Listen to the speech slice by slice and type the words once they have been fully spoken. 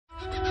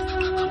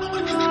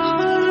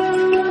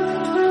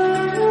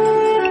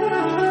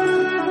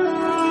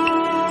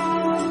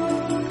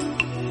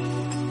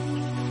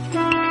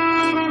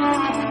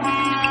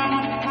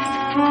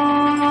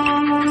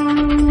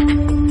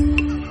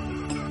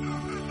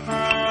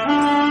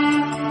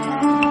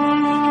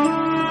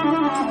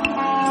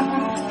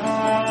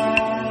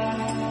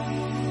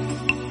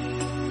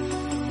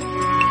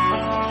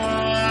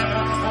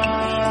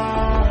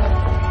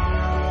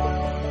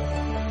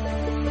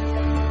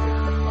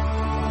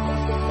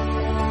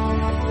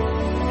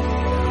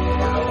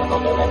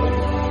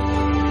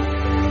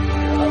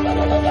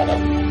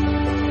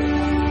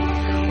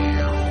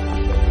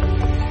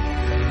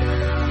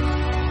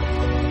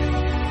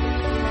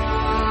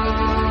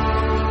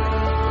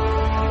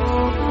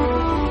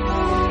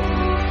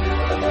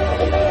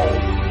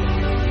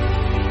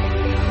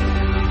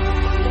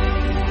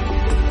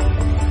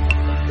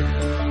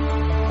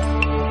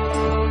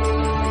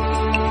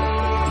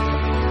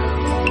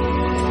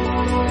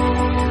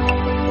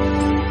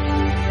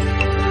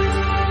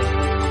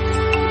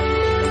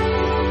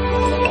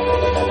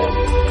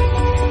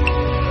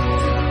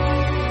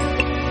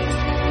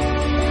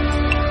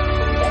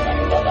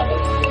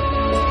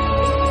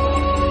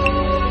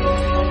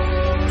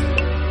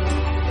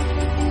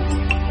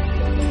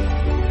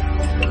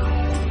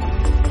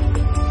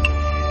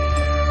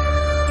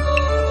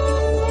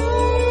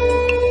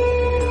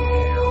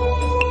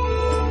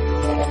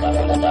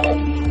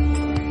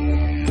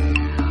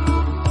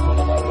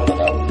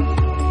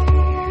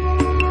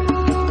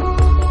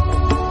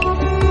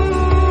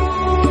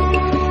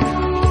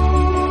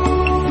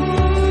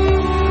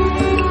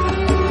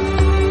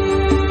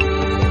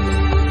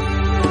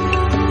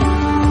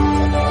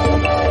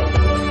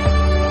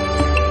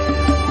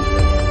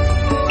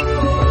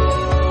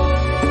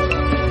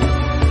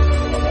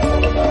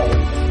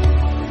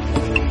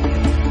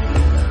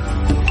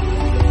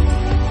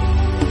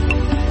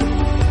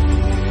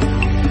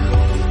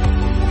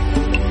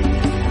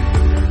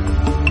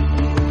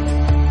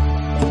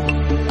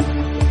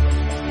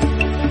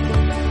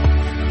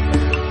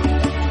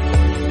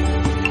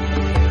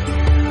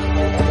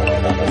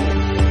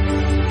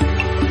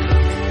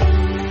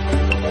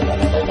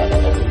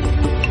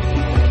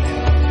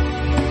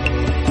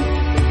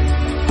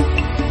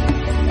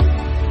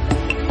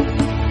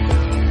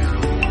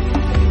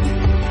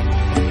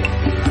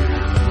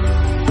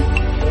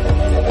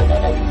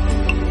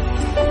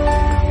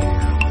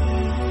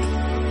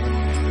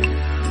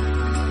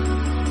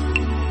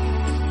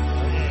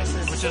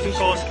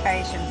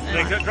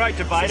There's a great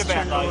debate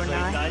about those these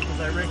days because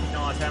they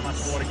recognise how much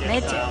water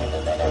gets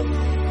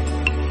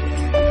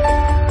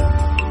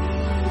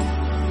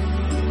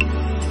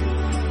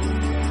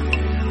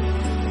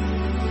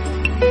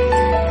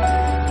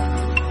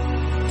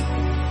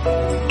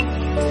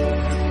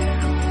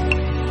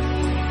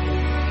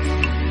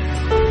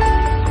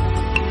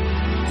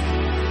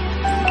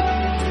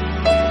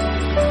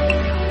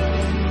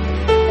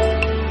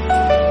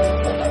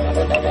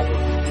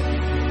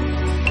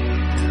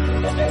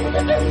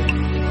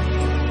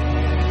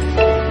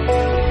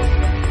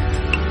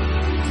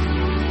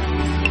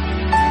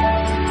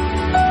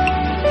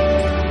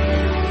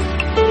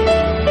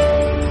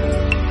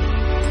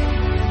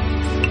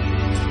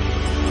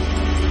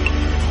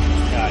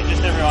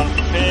just everyone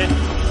prepared.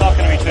 It's not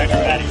going to be too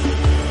dramatic.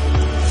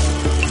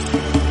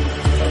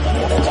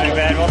 Wasn't too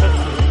bad, was it?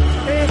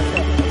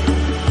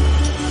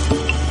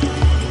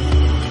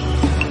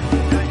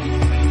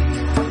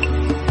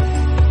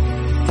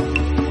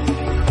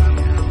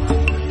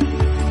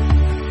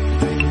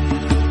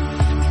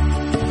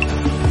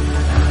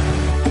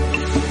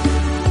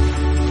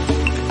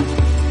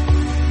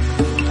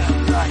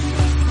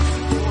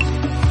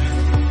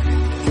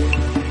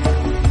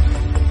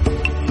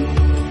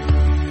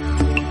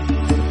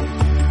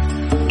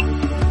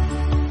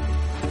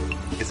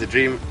 It's a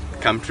dream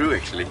come true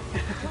actually.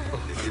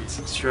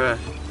 It's sure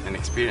an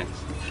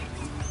experience.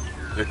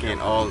 Looking at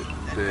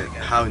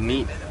how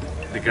neat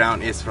the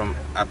ground is from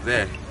up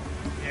there,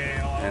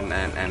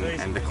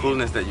 and the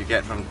coolness that you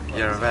get from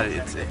Yarra Valley,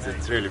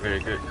 it's really very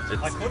good.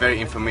 It's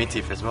very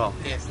informative as well.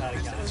 It's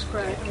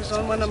great. It's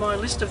on one of my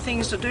list of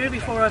things to do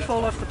before I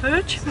fall off the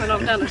perch, and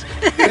I've done it.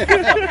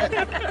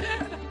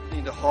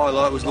 The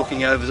highlight was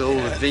looking over all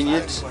the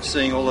vineyards,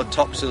 seeing all the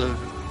tops of the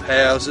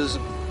houses,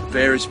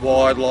 various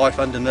wildlife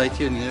underneath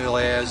you in the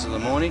early hours of the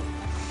morning,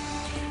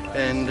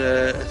 and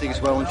I think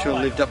it's well and truly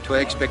lived up to our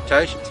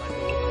expectations.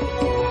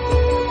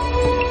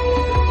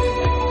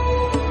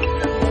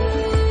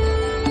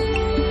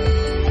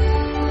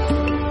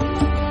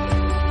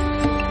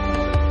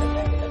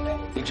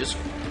 You just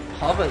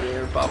hover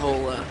there above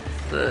all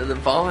the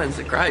vines,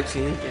 the grapes,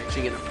 and you're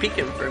actually going to pick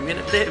them for a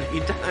minute there, but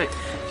you don't.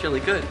 It's really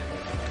good.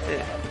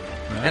 Yeah.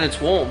 And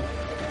it's warm.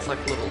 It's like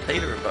a little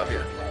heater above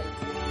you.